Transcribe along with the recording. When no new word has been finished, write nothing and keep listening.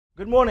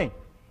Good morning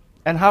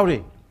and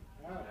howdy.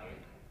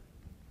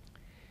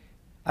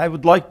 I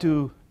would like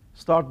to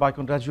start by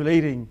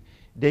congratulating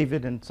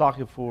David and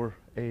Saqib for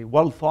a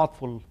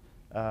well-thoughtful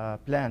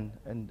plan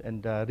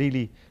and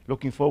really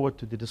looking forward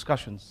to the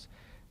discussions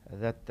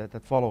that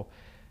follow.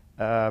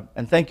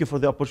 And thank you for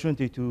the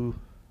opportunity to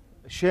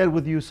share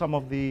with you some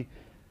of the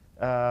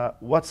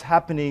what's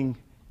happening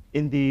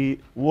in the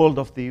world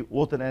of the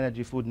water and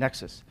energy food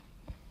nexus.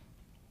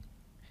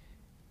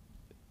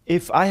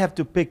 If I have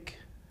to pick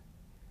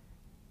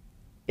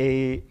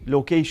a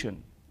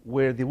location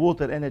where the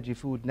water, energy,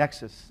 food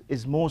nexus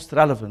is most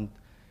relevant,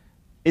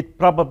 it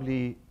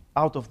probably,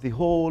 out of the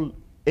whole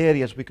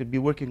areas we could be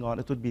working on,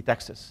 it would be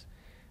Texas.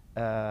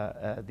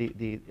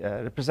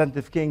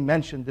 Representative King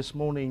mentioned this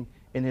morning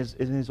in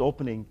his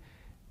opening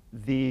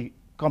the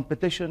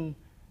competition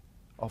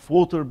of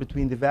water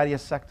between the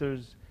various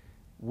sectors,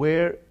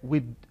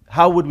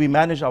 how would we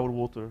manage our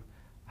water,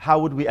 how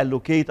would we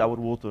allocate our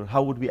water,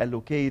 how would we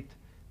allocate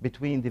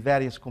between the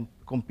various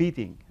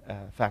competing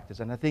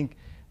factors. And I think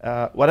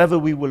whatever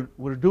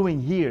we're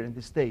doing here in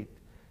the state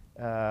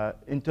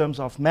in terms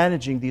of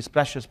managing these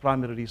precious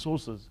primary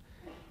resources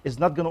is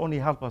not going to only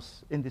help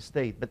us in the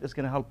state, but it's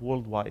going to help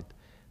worldwide.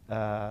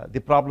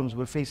 The problems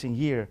we're facing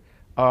here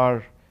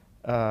are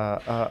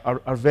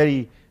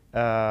very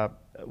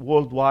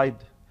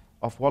worldwide,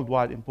 of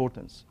worldwide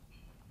importance.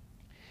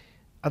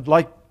 I'd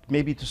like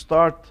maybe to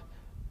start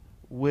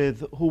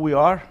with who we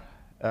are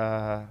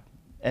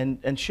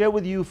and share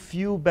with you a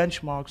few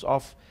benchmarks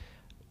of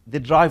the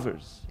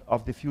drivers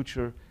of the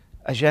future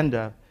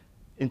agenda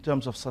in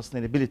terms of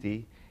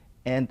sustainability.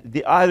 And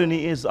the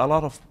irony is a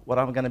lot of what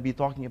I'm going to be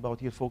talking about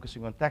here,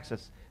 focusing on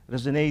Texas,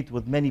 resonate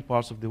with many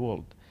parts of the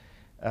world.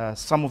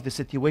 Some of the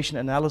situation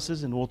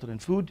analysis in water and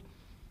food.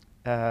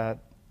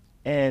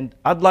 And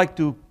I'd like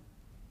to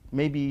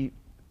maybe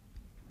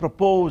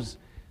propose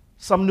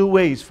some new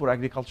ways for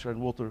agriculture and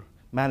water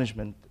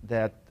management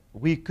that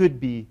we could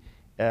be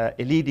a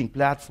leading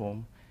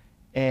platform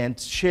and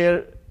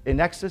share a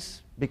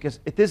nexus, because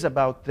it is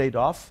about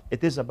trade-off.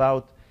 It is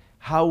about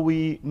how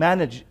we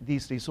manage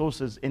these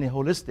resources in a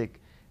holistic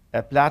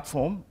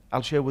platform.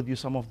 I'll share with you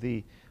some of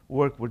the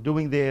work we're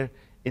doing there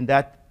in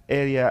that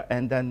area,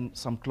 and then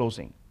some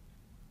closing.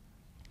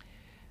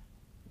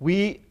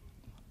 We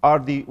are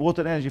the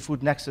Water, Energy,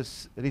 Food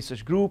Nexus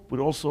Research Group. We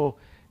also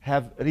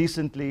have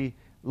recently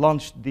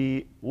launched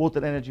the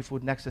Water, Energy,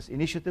 Food Nexus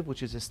Initiative,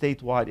 which is a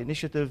statewide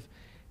initiative.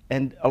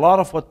 And a lot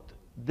of what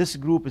this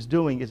group is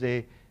doing is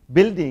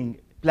building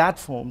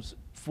platforms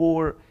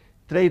for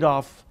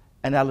trade-off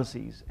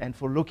analyses and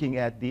for looking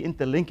at the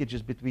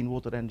interlinkages between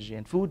water, energy,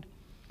 and food.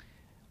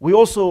 We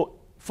also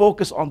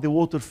focus on the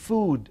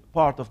water-food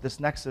part of this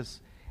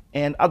nexus.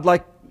 And I'd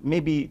like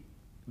maybe,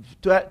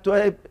 to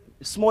a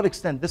small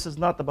extent, this is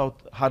not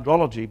about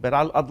hydrology, but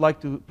I'd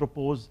like to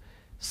propose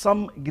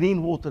some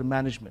green water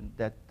management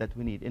that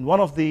we need. In one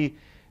of the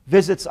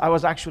visits, I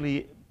was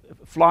actually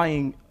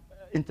flying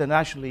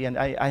internationally, and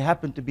I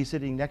happened to be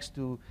sitting next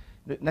to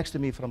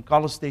me from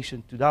College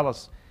Station to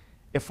Dallas,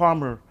 a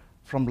farmer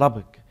from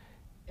Lubbock.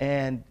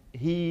 And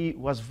he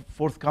was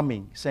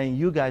forthcoming, saying,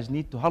 you guys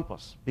need to help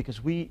us,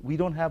 because we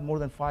don't have more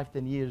than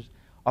 5-10 years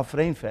of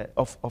rainfall,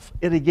 of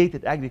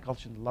irrigated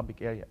agriculture in the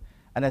Lubbock area.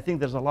 And I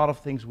think there's a lot of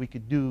things we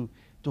could do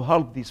to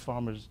help these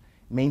farmers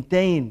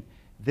maintain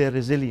their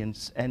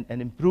resilience and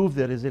improve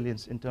their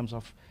resilience in terms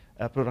of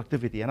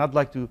productivity. And I'd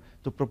like to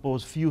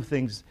propose a few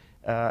things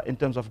in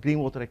terms of green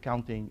water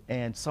accounting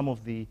and some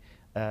of the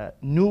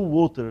new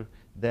water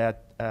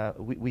that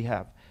we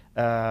have.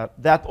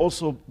 That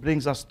also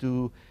brings us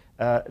to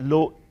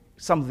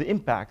some of the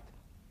impact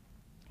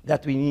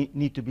that we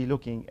need to be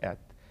looking at.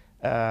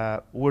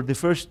 We're the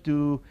first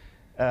to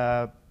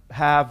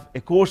have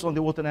a course on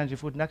the Water, Energy,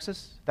 Food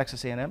Nexus,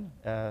 Texas A&M,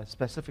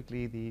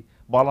 specifically the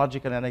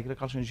biological and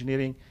agricultural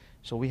engineering.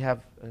 So we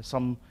have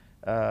some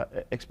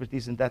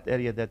expertise in that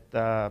area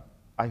that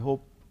I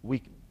hope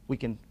we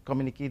can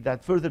communicate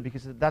that further,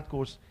 because that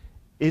course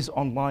is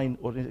online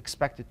or is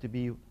expected to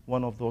be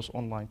one of those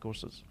online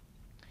courses.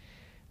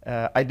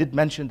 I did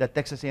mention that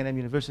Texas A&M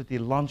University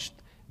launched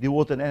the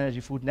Water and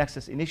Energy Food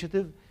Nexus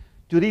Initiative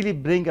to really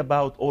bring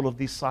about all of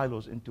these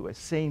silos into a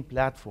same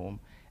platform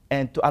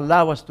and to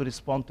allow us to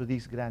respond to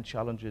these grand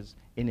challenges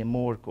in a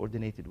more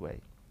coordinated way.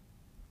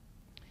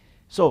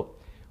 So,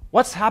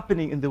 what's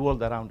happening in the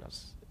world around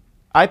us?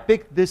 I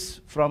picked this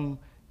from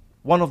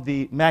one of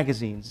the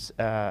magazines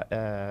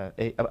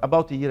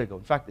about a year ago.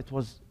 In fact, it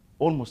was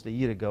almost a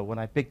year ago when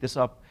I picked this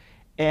up.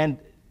 And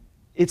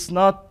it's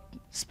not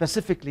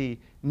specifically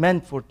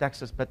meant for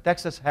Texas, but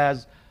Texas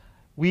has,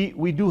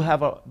 we do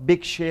have a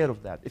big share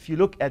of that. If you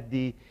look at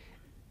the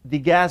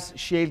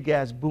shale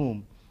gas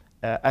boom,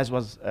 as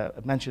was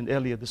mentioned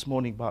earlier this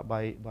morning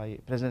by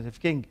Representative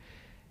King,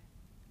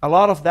 a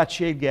lot of that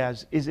shale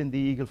gas is in the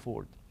Eagle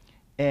Ford.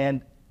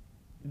 And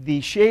the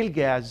shale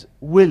gas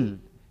will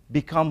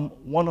become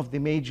one of the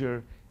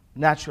major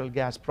natural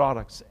gas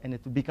products, and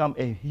it will become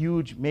a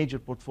huge, major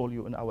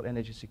portfolio in our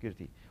energy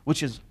security,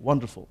 which is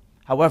wonderful.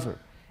 However,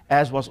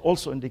 as was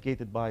also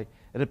indicated by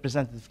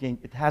Representative King,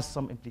 it has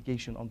some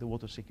implication on the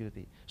water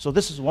security. So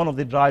this is one of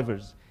the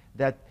drivers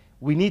that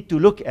we need to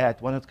look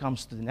at when it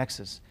comes to the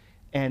nexus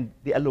and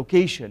the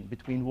allocation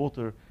between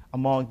water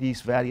among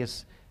these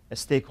various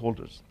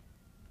stakeholders.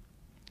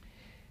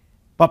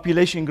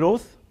 Population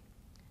growth,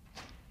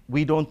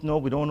 we don't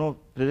know,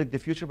 predict the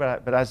future,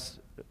 but as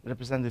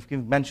Representative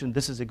Kim mentioned,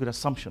 this is a good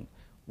assumption.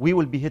 We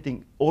will be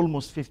hitting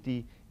almost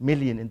 50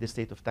 million in the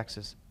state of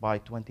Texas by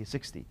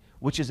 2060,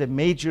 which is a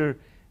major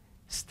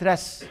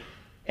stress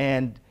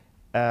and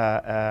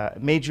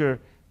major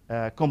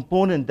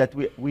component that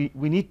we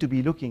need to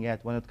be looking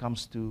at when it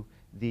comes to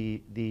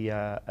the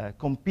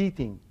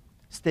competing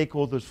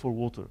stakeholders for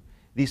water.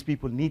 These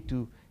people need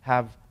to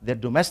have their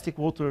domestic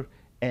water,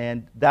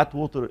 and that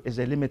water is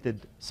a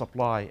limited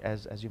supply,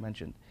 as you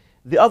mentioned.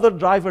 The other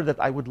driver that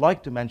I would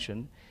like to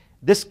mention,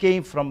 this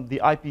came from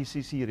the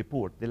IPCC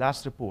report, the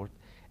last report,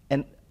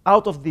 and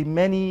out of the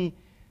many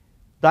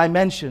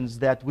dimensions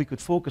that we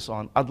could focus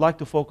on, I'd like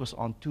to focus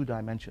on 2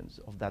 dimensions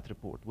of that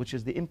report, which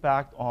is the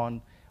impact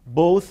on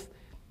both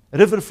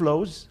river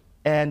flows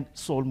and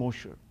soil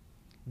moisture.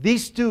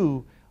 These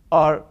 2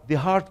 are the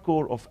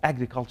hardcore of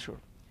agriculture.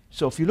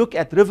 So if you look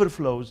at river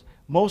flows,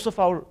 most of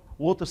our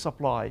water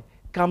supply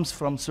comes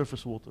from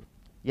surface water.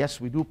 Yes,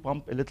 we do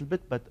pump a little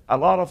bit, but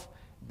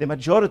the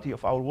majority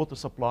of our water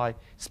supply,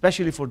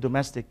 especially for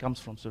domestic, comes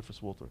from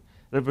surface water,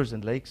 rivers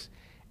and lakes.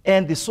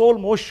 And the soil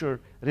moisture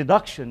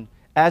reduction,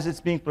 as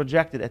it's being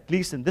projected, at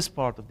least in this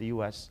part of the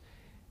US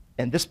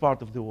and this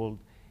part of the world,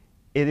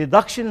 a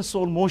reduction in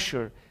soil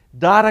moisture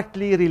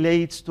directly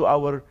relates to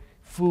our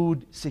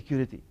food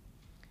security.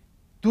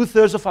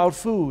 2/3 of our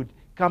food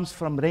comes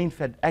from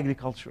rain-fed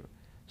agriculture.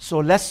 So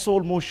less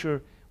soil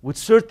moisture would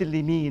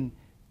certainly mean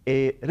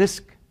a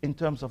risk in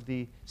terms of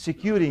the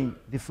securing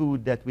the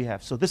food that we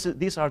have. So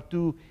these are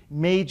 2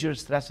 major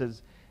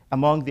stresses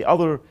among the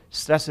other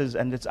stresses,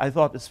 and I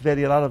thought it's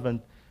very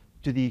relevant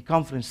to the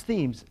conference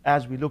themes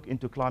as we look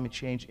into climate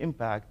change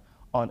impact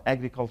on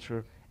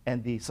agriculture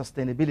and the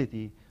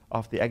sustainability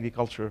of the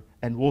agriculture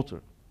and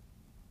water.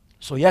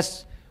 So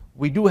yes,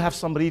 we do have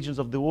some regions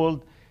of the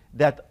world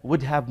that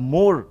would have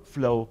more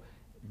flow,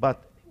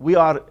 but we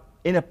are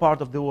in a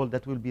part of the world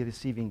that will be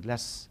receiving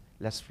less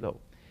flow.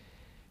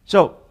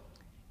 So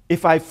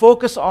if I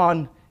focus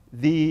on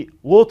the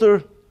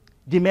water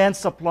demand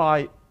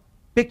supply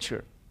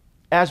picture,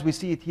 as we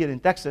see it here in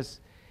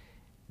Texas,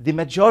 the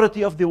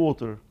majority of the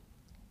water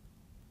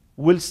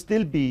will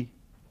still be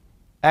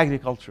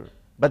agriculture.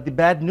 But the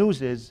bad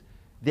news is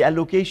the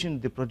allocation,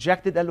 the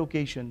projected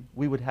allocation,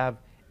 we would have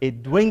a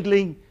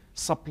dwindling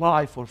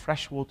supply for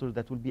fresh water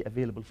that will be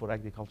available for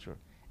agriculture.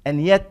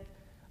 And yet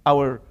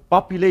our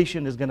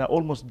population is going to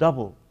almost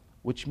double,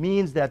 which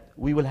means that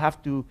we will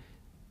have to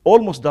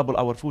almost double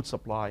our food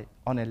supply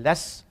on a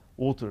less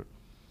water.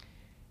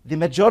 The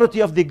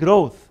majority of the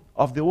growth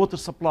of the water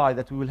supply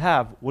that we will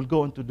have will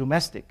go into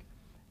domestic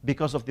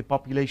because of the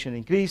population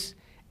increase.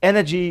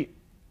 Energy,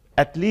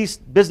 at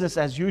least business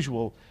as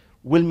usual,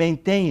 will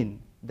maintain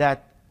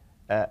that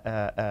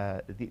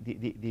the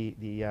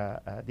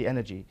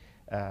energy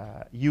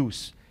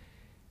use.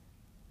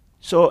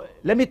 So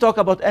let me talk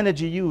about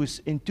energy use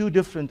in 2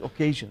 different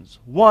occasions.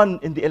 One,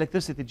 in the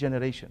electricity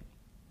generation.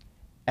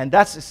 And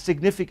that's a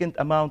significant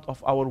amount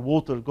of our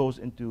water goes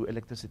into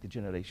electricity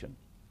generation.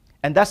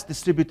 And that's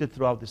distributed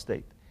throughout the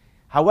state.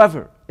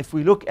 However, if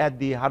we look at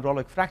the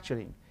hydraulic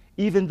fracturing,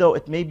 even though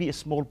it may be a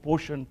small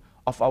portion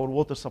of our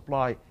water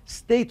supply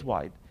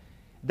statewide,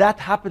 that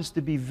happens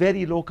to be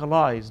very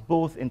localized,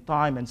 both in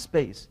time and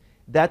space.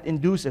 That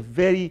induces a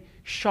very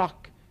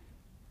shock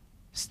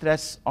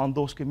stress on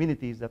those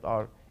communities that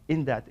are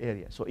in that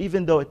area. So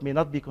even though it may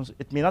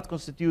not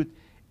constitute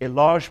a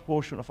large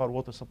portion of our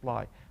water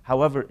supply,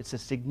 however, it's a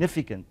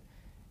significant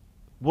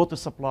water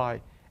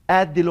supply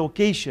at the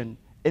location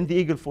in the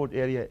Eagle Ford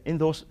area, in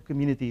those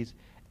communities,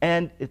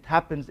 and it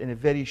happens in a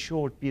very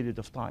short period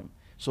of time.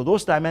 So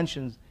those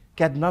dimensions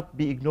cannot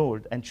be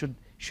ignored and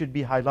should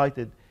be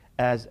highlighted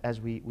as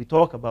we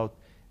talk about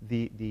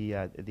the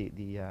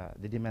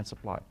demand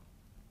supply.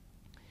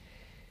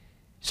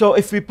 So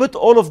if we put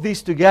all of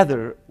these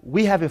together,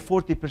 we have a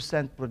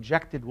 40%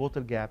 projected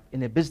water gap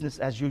in a business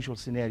as usual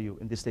scenario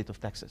in the state of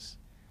Texas.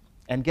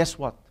 And guess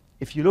what?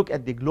 If you look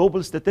at the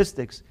global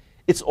statistics,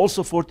 it's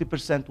also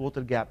 40%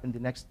 water gap in the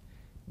next,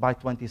 by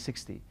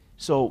 2060.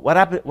 So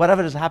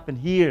whatever has happened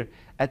here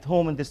at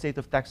home in the state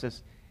of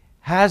Texas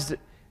has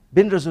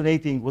been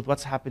resonating with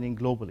what's happening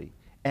globally.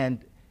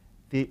 And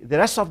the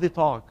rest of the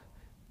talk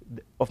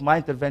of my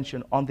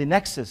intervention on the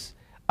nexus,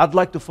 I'd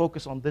like to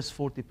focus on this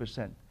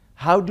 40%.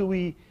 How do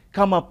we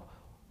come up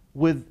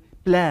with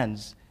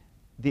plans?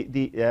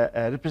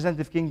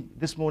 Representative King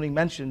this morning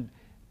mentioned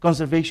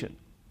conservation.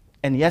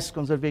 And yes,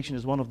 conservation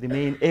is one of the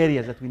main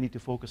areas that we need to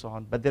focus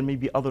on, but there may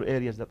be other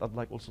areas that I'd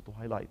like also to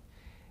highlight.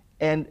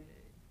 And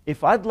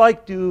if I'd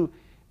like to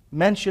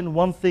mention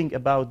one thing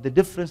about the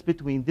difference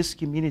between this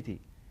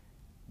community,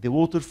 the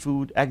water,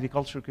 food,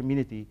 agriculture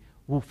community,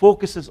 who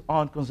focuses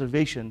on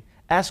conservation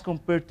as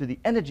compared to the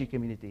energy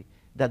community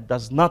that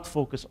does not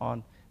focus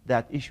on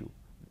that issue.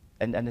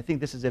 And I think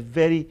this is a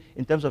very,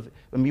 in terms of,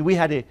 I mean, we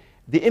had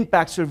the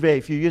impact survey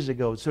a few years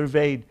ago,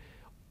 surveyed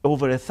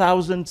over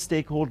 1,000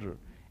 stakeholders.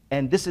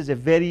 And this is a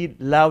very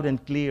loud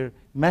and clear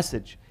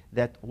message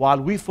that while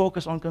we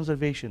focus on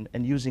conservation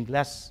and using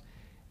less,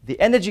 the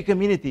energy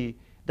community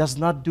does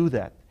not do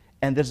that.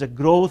 And there's a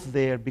growth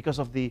there because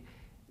of the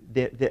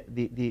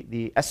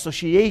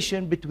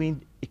association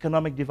between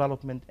economic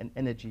development and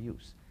energy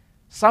use.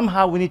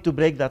 Somehow we need to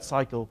break that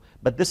cycle,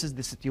 but this is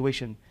the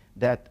situation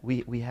that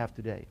we have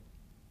today.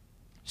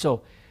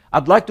 So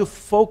I'd like to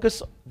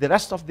focus the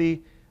rest of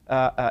the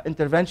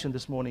intervention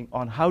this morning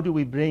on how do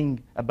we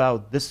bring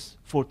about this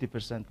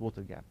 40%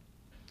 water gap.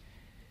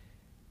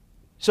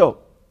 So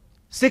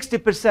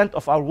 60%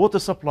 of our water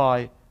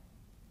supply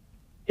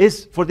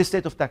is for the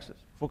state of Texas,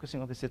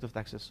 focusing on the state of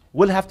Texas,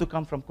 will have to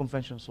come from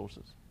conventional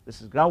sources.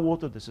 This is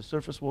groundwater, this is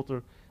surface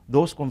water,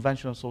 those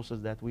conventional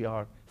sources that we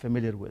are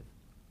familiar with.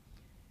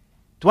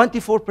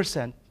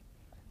 24%,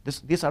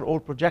 these are all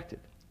projected,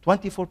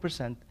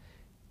 24%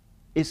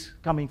 is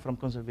coming from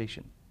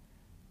conservation.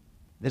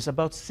 There's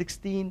about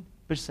 16%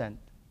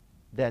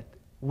 that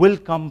will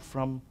come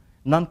from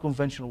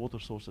non-conventional water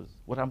sources,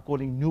 what I'm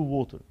calling new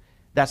water.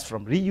 That's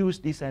from reuse,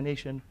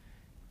 desalination,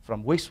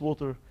 from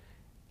wastewater.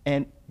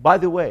 And by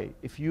the way,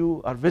 if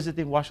you are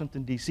visiting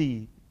Washington,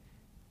 D.C.,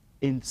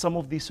 in some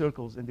of these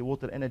circles in the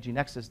Water Energy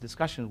Nexus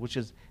discussion, which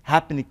is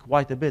happening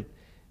quite a bit,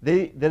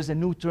 there's a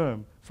new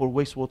term for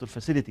wastewater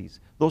facilities.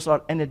 Those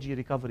are energy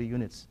recovery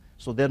units.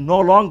 So they're no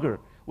longer,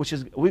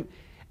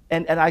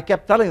 and I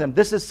kept telling them,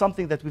 this is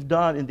something that we've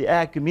done in the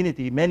ag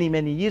community many,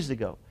 many years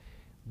ago.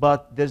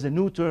 But there's a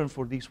new term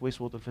for these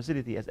wastewater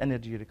facilities as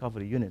energy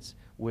recovery units,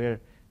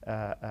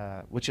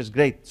 which is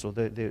great. So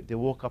they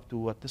woke up to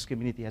what this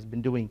community has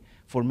been doing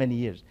for many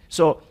years.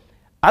 So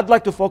I'd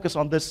like to focus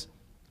on this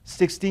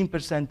 16%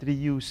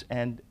 reuse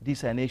and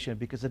desalination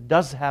because it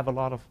does have a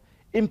lot of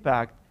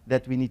impact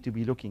that we need to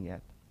be looking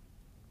at.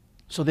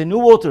 So the new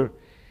water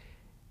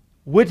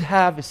would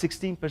have a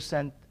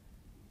 16%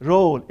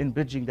 role in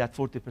bridging that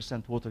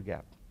 40% water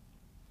gap.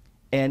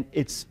 And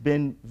it's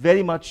been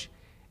very much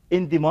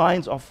in the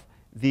minds of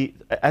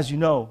as you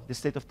know, the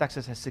state of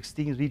Texas has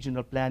 16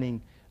 regional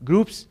planning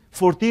groups.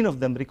 14 of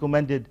them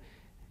recommended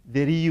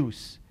the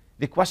reuse.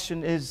 The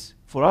question is,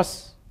 for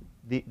us,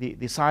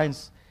 the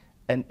science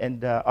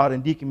and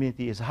R&D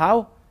community is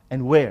how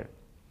and where.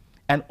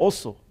 And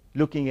also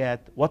looking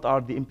at what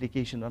are the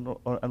implications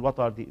and what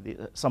are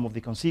some of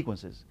the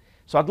consequences.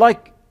 So I'd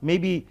like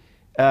maybe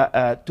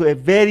to a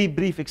very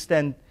brief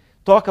extent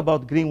talk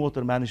about green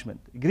water management.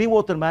 Green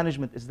water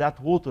management is that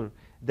water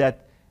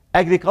that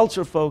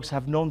agriculture folks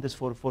have known this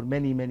for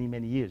many, many,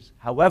 many years.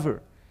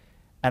 However,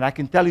 and I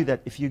can tell you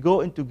that if you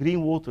go into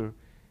green water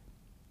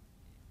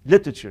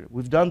literature,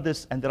 we've done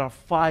this and there are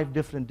 5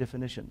 different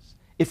definitions.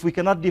 If we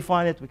cannot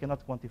define it, we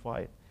cannot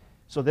quantify it.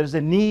 So there's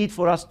a need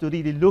for us to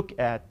really look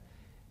at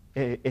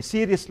a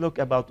serious look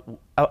about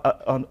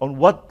on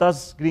what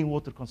does green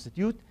water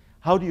constitute,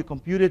 how do you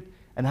compute it,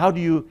 and how do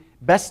you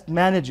best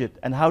manage it,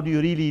 and how do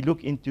you really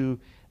look into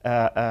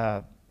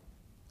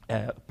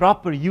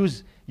proper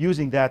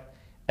using that.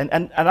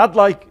 And I'd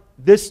like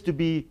this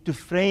to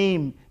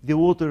frame the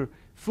water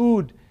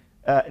food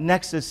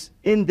nexus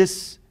in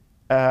this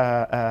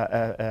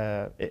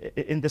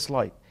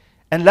light.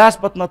 And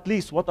last but not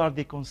least, what are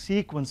the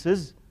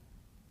consequences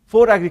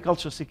for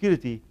agricultural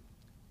security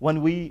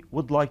when we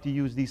would like to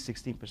use these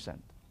 16%?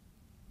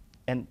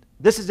 And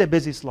this is a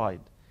busy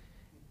slide.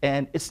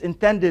 And it's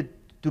intended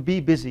to be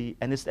busy,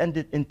 and it's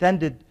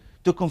intended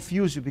to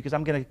confuse you because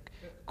I'm going to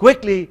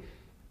quickly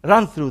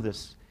run through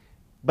this.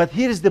 But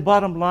here is the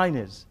bottom line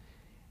is,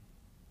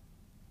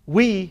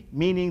 we,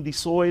 meaning the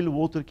soil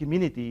water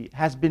community,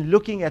 has been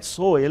looking at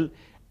soil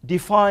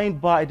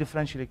defined by a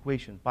differential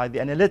equation, by the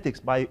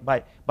analytics,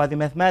 by the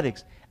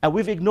mathematics. And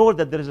we've ignored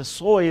that there is a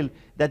soil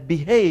that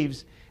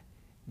behaves,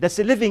 that's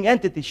a living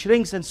entity,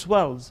 shrinks and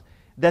swells,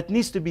 that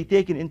needs to be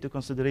taken into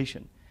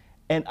consideration.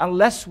 And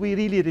unless we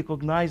really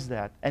recognize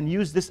that and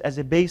use this as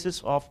a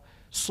basis of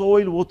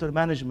soil water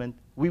management,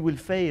 we will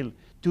fail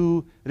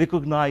to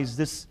recognize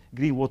this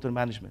green water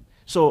management.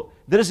 So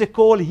there is a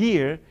call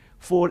here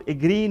for a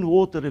green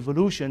water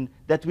revolution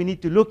that we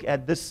need to look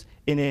at this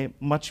in a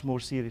much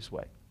more serious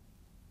way.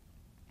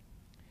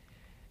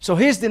 So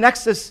here's the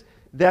nexus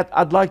that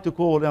I'd like to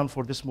call on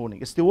for this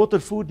morning. It's the water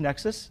food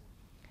nexus.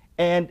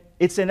 And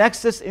it's a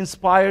nexus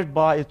inspired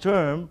by a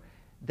term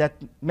that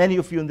many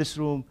of you in this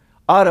room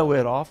are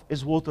aware of,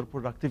 is water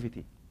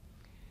productivity.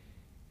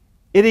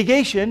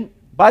 Irrigation,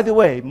 by the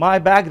way, my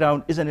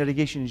background is an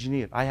irrigation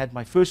engineer. I had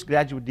my first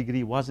graduate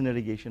degree was in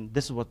irrigation.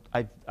 This is what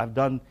I've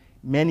done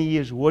many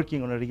years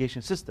working on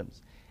irrigation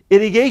systems.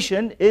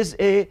 Irrigation is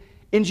an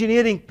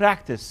engineering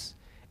practice,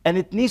 and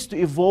it needs to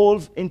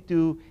evolve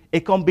into a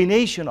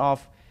combination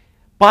of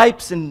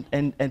pipes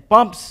and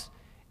pumps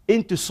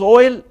into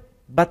soil,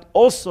 but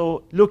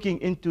also looking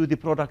into the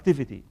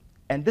productivity.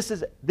 And this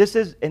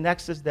is a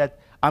nexus that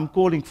I'm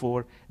calling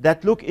for,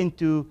 that look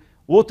into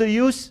water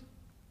use,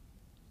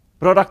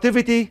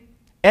 productivity,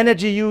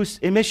 energy use,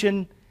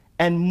 emission,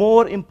 and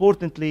more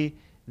importantly,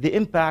 the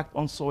impact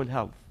on soil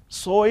health.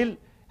 Soil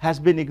has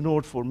been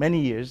ignored for many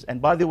years,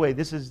 and by the way,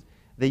 the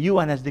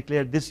UN has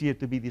declared this year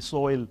to be the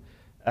soil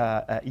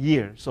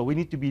year. So we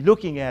need to be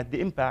looking at the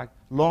impact,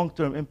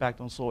 long-term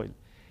impact on soil.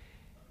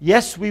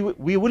 Yes, we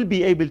will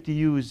be able to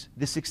use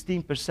the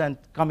 16%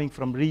 coming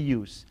from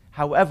reuse.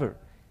 However,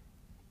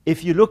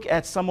 if you look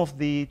at some of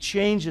the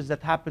changes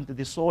that happen to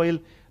the soil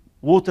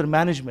water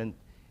management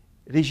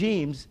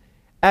regimes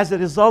as a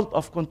result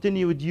of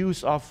continued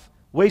use of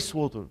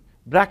wastewater,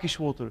 brackish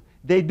water,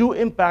 they do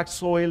impact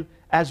soil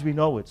as we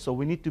know it. So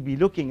we need to be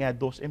looking at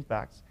those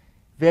impacts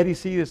very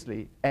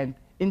seriously and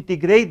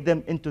integrate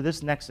them into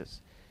this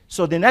nexus.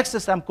 So the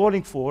nexus I'm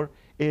calling for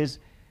is,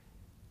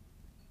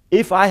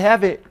 if I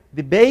have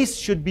the base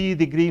should be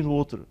the green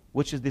water,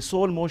 which is the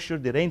soil moisture,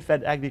 the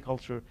rain-fed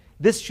agriculture.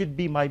 This should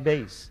be my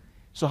base.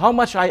 So how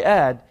much I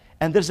add,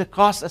 and there's a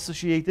cost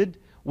associated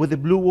with the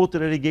blue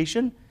water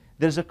irrigation.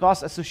 There's a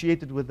cost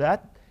associated with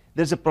that.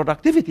 There's a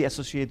productivity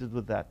associated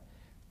with that.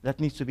 That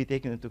needs to be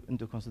taken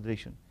into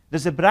consideration.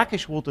 There's a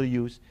brackish water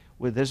use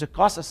where there's a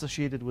cost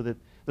associated with it.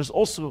 There's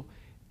also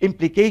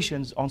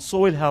implications on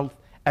soil health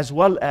as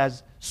well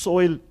as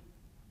soil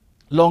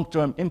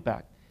long-term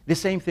impact. The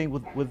same thing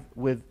with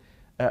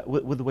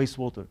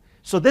wastewater.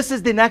 So this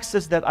is the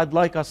nexus that I'd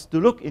like us to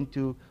look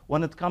into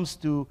when it comes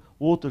to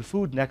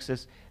water-food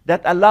nexus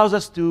that allows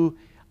us to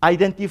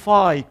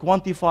identify,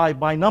 quantify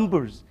by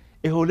numbers,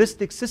 a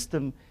holistic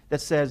system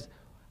that says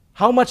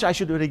how much I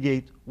should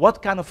irrigate,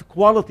 what kind of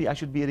quality I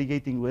should be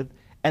irrigating with,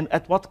 and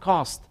at what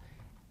cost.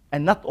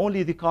 And not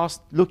only the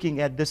cost,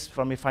 looking at this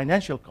from a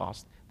financial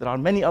cost, there are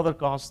many other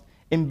costs,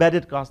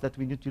 embedded costs that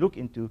we need to look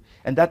into,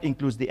 and that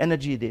includes the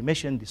energy, the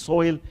emission, the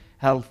soil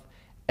health,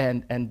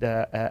 and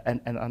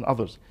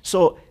others.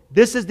 So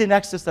this is the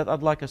nexus that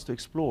I'd like us to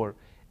explore.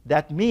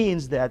 That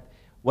means that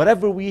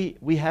whatever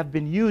we have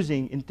been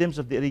using in terms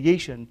of the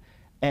irrigation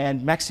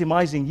and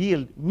maximizing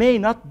yield may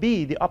not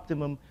be the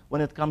optimum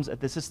when it comes at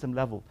the system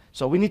level.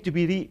 So we need to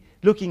be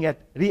looking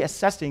at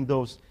reassessing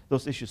those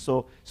issues.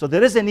 So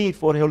there is a need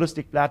for a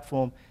holistic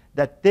platform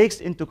that takes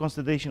into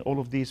consideration all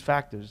of these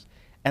factors.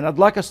 And I'd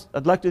like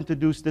to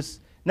introduce this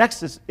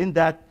nexus in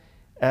that,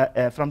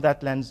 from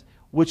that lens,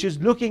 which is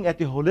looking at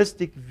a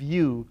holistic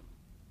view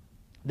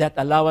that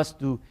allow us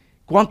to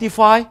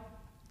quantify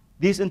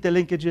these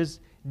interlinkages,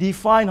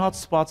 define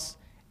hotspots,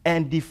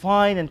 and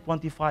define and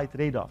quantify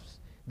trade-offs.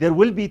 There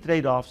will be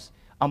trade-offs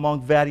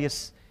among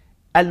various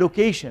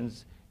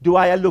allocations. Do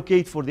I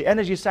allocate for the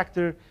energy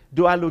sector?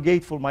 Do I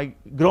allocate for my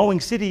growing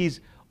cities?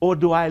 Or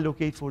do I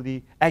allocate for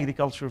the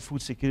agriculture,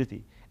 food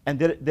security? And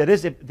there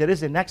is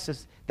a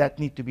nexus that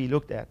needs to be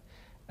looked at.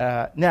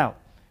 Now,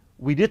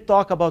 we did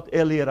talk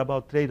earlier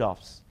about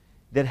trade-offs.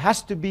 There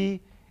has to be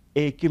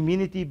a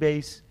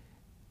community-based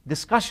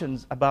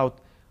discussions about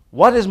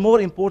what is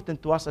more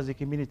important to us as a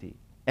community.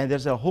 And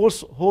there's a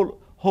whole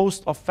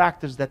host of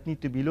factors that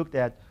need to be looked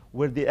at,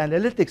 where the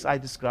analytics I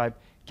described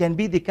can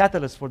be the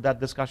catalyst for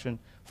that discussion,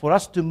 for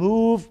us to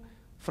move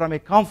from a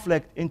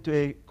conflict into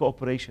a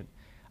cooperation.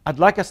 I'd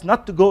like us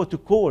not to go to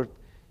court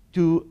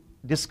to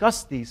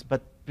discuss these,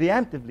 but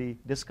preemptively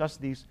discuss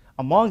these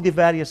among the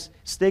various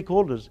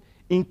stakeholders,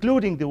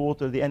 including the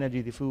water, the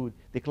energy, the food,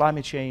 the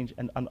climate change,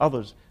 and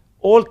others,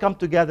 all come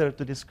together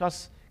to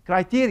discuss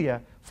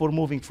criteria for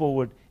moving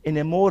forward in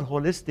a more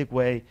holistic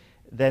way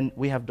than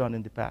we have done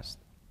in the past.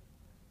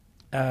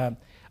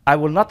 I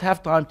will not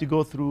have time to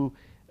go through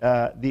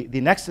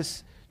the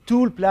Nexus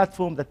tool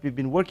platform that we've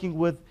been working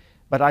with,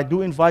 but I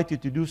do invite you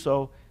to do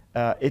so.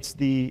 It's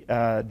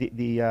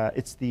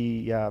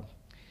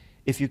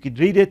if you could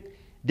read it,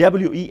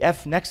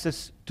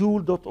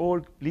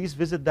 wefnexustool.org. Please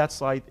visit that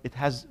site.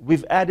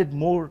 We've added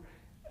more,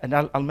 and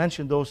I'll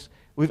mention those.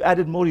 We've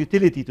added more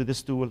utility to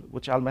this tool,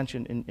 which I'll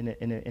mention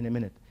in a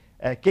minute.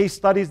 Case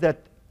studies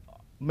that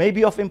may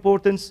be of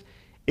importance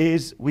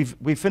is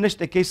we finished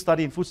a case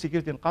study in food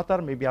security in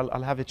Qatar. Maybe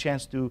I'll have a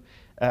chance to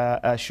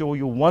show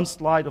you one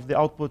slide of the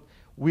output.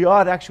 We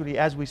are actually,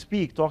 as we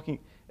speak,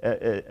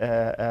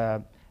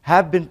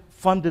 have been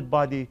funded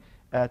by the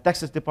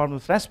Texas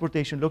Department of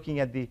Transportation, looking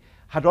at the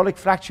hydraulic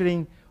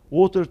fracturing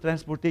water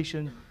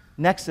transportation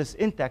nexus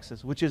in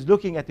Texas, which is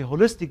looking at a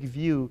holistic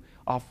view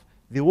of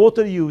the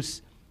water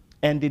use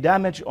and the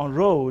damage on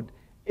road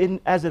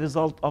as a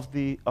result of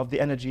the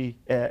energy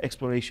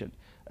exploration.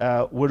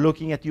 We're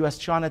looking at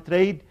U.S.-China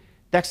trade.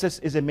 Texas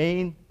is a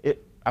main,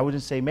 I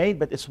wouldn't say main,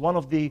 but it's one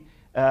of the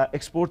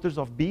exporters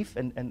of beef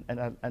and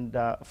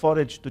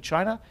forage to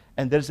China,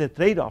 and there's a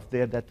trade-off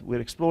there that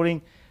we're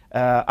exploring.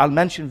 I'll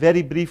mention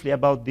very briefly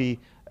about the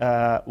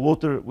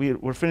water.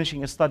 We're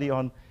finishing a study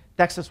on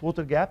Texas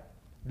water gap,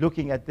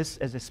 looking at this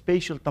as a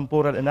spatial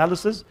temporal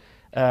analysis.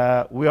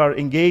 We are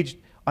engaged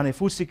on a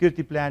food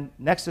security plan,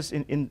 Nexus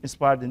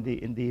inspired in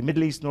the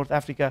Middle East, North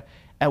Africa,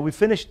 and we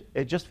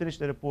just finished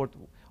a report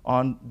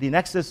on the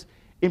Nexus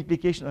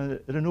implication on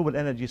renewable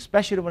energy,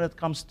 especially when it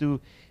comes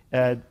to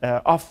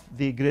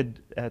off-the-grid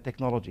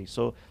technology.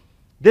 So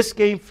this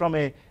came from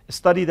a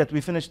study that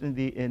we finished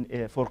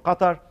for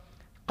Qatar.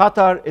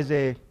 Qatar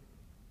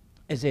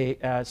is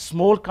a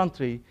small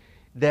country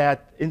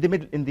that in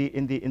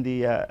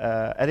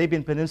the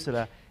Arabian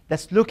Peninsula,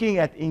 that's looking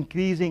at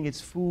increasing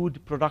its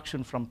food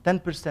production from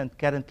 10%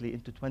 currently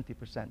into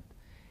 20%.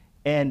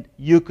 And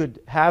you could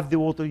have the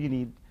water you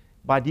need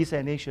by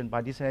desalination,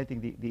 by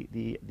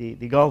desalinating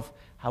the Gulf.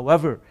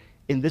 However,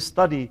 in this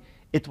study,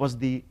 it was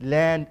the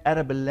land,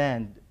 arable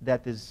land,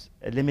 that is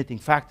a limiting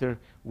factor,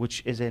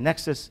 which is a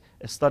nexus,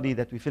 a study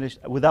that we finished.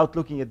 Without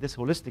looking at this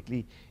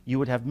holistically, you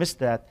would have missed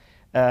that.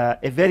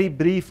 A very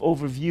brief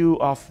overview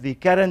of the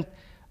current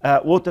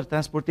water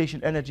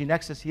transportation energy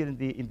nexus here in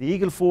the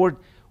Eagle Ford,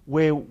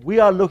 where we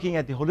are looking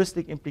at the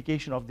holistic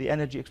implication of the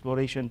energy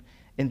exploration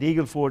in the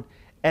Eagle Ford.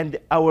 And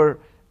our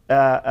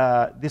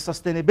the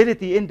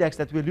sustainability index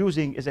that we're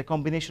using is a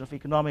combination of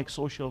economic,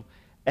 social,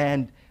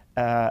 and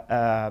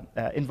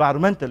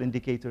environmental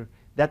indicator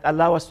that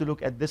allow us to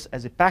look at this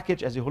as a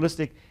package, as a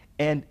holistic,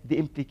 and the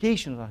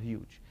implications are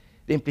huge.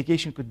 The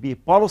implication could be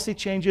policy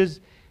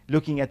changes,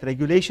 looking at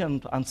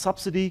regulation and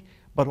subsidy,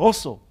 but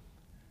also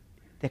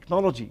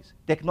technologies.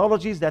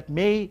 Technologies that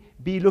may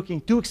be looking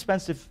too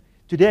expensive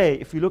today,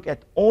 if we look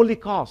at only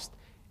cost,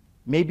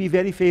 may be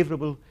very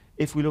favorable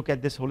if we look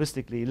at this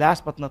holistically.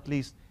 Last but not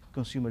least,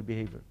 consumer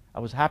behavior.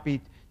 I was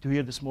happy to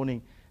hear this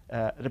morning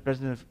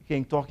Representative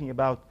King talking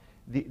about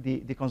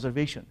the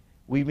conservation.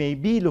 We may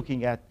be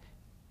looking at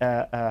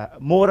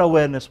more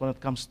awareness when it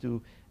comes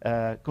to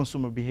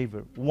consumer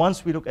behavior.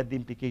 Once we look at the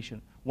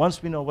implication,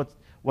 once we know what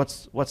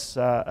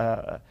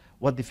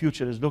the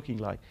future is looking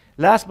like.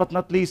 Last but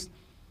not least,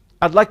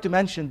 I'd like to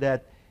mention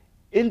that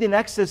in the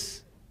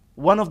Nexus,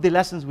 one of the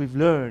lessons we've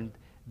learned,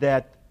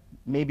 that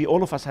maybe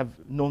all of us have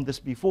known this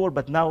before,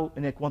 but now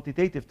in a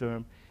quantitative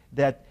term,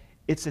 that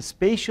it's a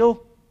spatially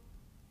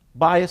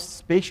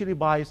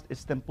biased,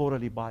 it's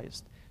temporally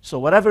biased. So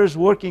whatever is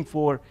working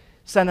for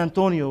San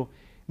Antonio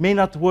may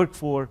not work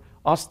for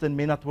Austin,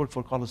 may not work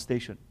for College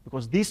Station,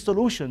 because these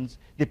solutions,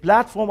 the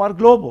platform are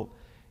global,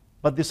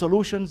 but the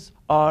solutions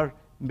are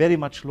very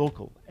much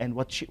local, and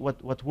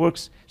what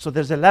works. So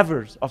there's a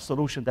levers of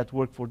solution that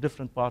work for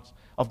different parts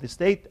of the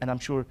state, and I'm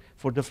sure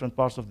for different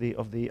parts of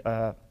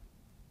the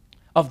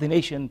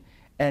nation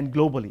and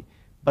globally.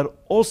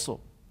 But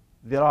also,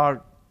 there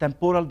are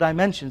temporal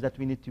dimensions that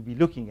we need to be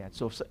looking at.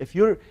 So if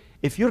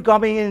you're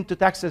coming into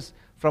Texas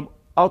from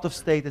out of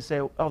state and say,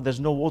 oh,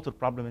 there's no water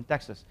problem in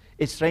Texas.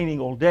 It's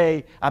raining all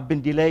day. I've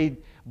been delayed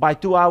by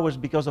 2 hours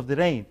because of the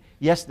rain.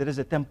 Yes, there is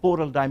a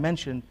temporal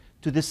dimension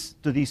to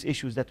these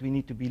issues that we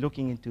need to be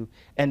looking into.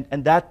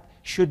 And that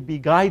should be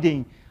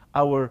guiding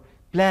our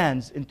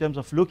plans in terms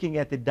of looking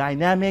at the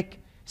dynamic,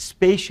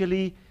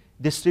 spatially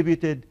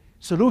distributed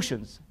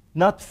solutions,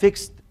 not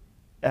fixed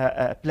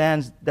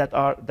plans that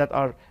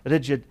are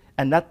rigid,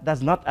 and that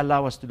does not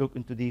allow us to look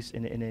into these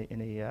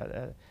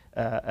in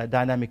a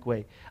dynamic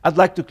way. I'd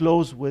like to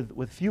close with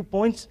a few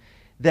points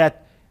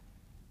that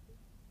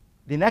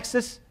the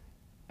Nexus,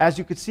 as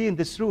you could see in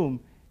this room,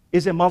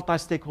 is a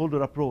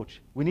multi-stakeholder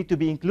approach. We need to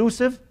be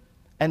inclusive,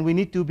 and we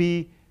need to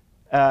be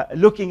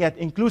looking at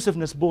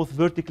inclusiveness both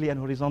vertically and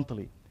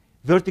horizontally.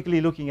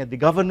 Vertically looking at the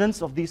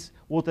governance of these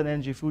water and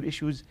energy food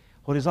issues,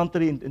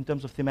 horizontally in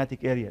terms of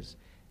thematic areas.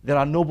 There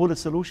are no bullet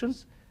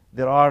solutions.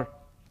 There are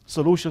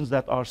solutions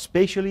that are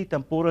spatially,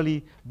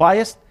 temporally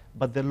biased,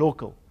 but they're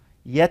local.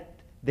 Yet,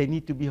 they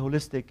need to be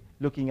holistic,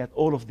 looking at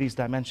all of these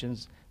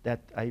dimensions that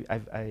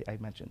I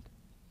mentioned.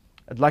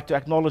 I'd like to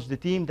acknowledge the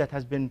team that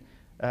has been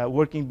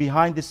working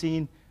behind the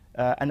scene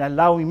and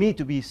allowing me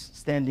to be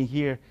standing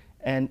here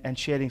and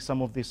sharing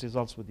some of these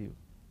results with you.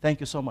 Thank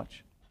you so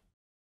much.